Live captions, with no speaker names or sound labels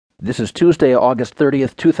This is Tuesday, August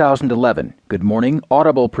 30th, 2011. Good morning.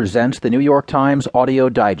 Audible presents the New York Times Audio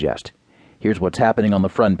Digest. Here's what's happening on the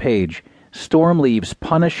front page. Storm leaves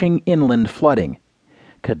punishing inland flooding.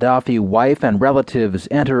 Gaddafi wife and relatives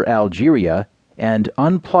enter Algeria, and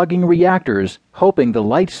unplugging reactors, hoping the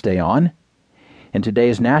lights stay on. In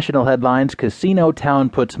today's national headlines, Casino Town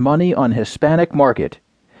puts money on Hispanic market.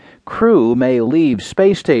 Crew may leave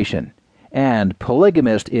space station. And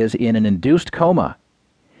polygamist is in an induced coma.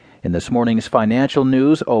 In this morning's financial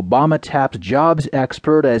news, Obama taps jobs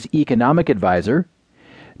expert as economic advisor.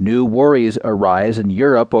 New worries arise in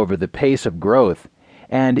Europe over the pace of growth.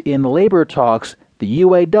 And in labor talks, the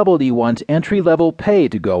UAW wants entry-level pay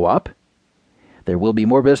to go up. There will be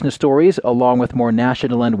more business stories, along with more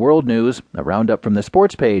national and world news, a roundup from the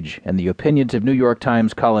sports page, and the opinions of New York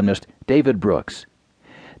Times columnist David Brooks.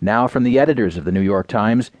 Now from the editors of the New York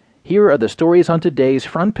Times, here are the stories on today's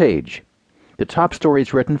front page. The top story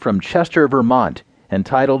is written from Chester, Vermont,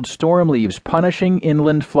 entitled Storm Leaves Punishing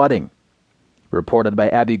Inland Flooding. Reported by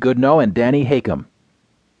Abby Goodnow and Danny Hakem.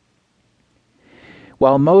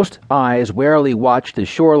 While most eyes warily watched the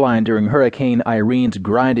shoreline during Hurricane Irene's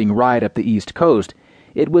grinding ride up the East Coast,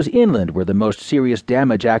 it was inland where the most serious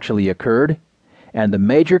damage actually occurred, and the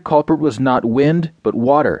major culprit was not wind, but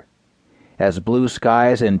water. As blue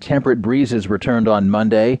skies and temperate breezes returned on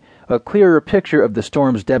Monday, a clearer picture of the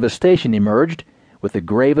storm's devastation emerged, with the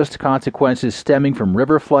gravest consequences stemming from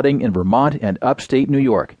river flooding in Vermont and upstate New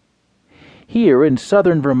York. Here in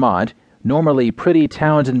southern Vermont, normally pretty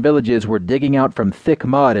towns and villages were digging out from thick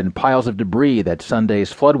mud and piles of debris that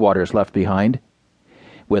Sunday's floodwaters left behind.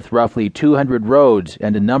 With roughly 200 roads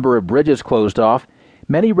and a number of bridges closed off,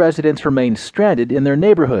 many residents remained stranded in their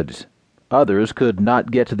neighborhoods. Others could not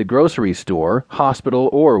get to the grocery store, hospital,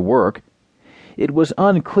 or work. It was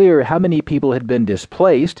unclear how many people had been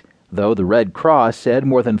displaced, though the Red Cross said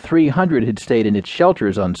more than 300 had stayed in its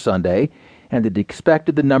shelters on Sunday, and it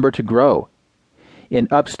expected the number to grow. In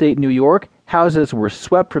upstate New York, houses were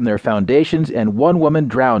swept from their foundations, and one woman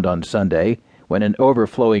drowned on Sunday when an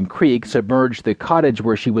overflowing creek submerged the cottage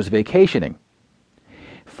where she was vacationing.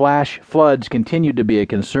 Flash floods continued to be a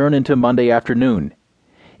concern into Monday afternoon.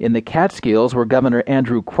 In the Catskills, where Governor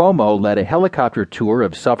Andrew Cuomo led a helicopter tour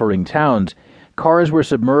of suffering towns, cars were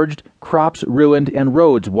submerged, crops ruined, and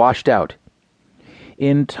roads washed out.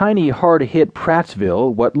 In tiny, hard-hit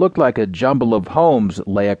Prattsville, what looked like a jumble of homes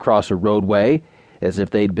lay across a roadway, as if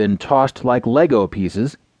they'd been tossed like Lego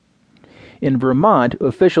pieces. In Vermont,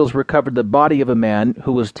 officials recovered the body of a man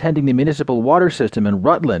who was tending the municipal water system in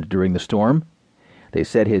Rutland during the storm. They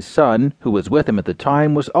said his son, who was with him at the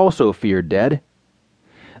time, was also feared dead.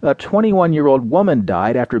 A 21-year-old woman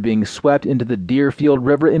died after being swept into the Deerfield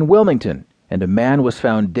River in Wilmington, and a man was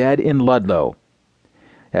found dead in Ludlow.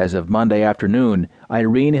 As of Monday afternoon,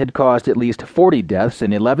 Irene had caused at least 40 deaths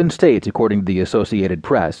in 11 states, according to the Associated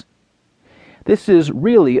Press. This is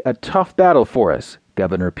really a tough battle for us,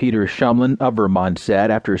 Governor Peter Shumlin of Vermont said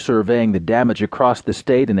after surveying the damage across the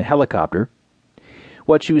state in a helicopter.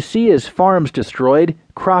 What you see is farms destroyed,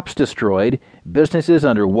 crops destroyed, businesses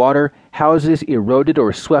underwater, houses eroded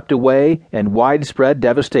or swept away, and widespread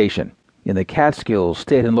devastation. In the Catskills,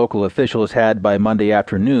 state and local officials had, by Monday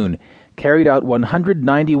afternoon, carried out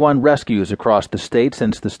 191 rescues across the state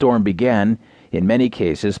since the storm began, in many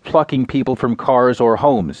cases plucking people from cars or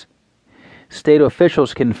homes. State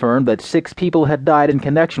officials confirmed that 6 people had died in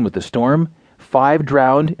connection with the storm, 5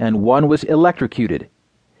 drowned, and 1 was electrocuted.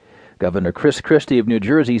 Governor Chris Christie of New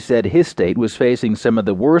Jersey said his state was facing some of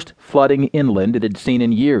the worst flooding inland it had seen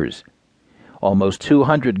in years. Almost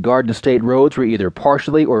 200 Garden State roads were either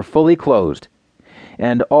partially or fully closed.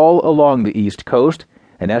 And all along the East Coast,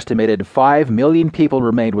 an estimated 5 million people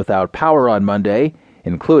remained without power on Monday,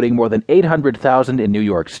 including more than 800,000 in New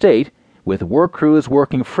York State, with work crews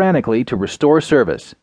working frantically to restore service.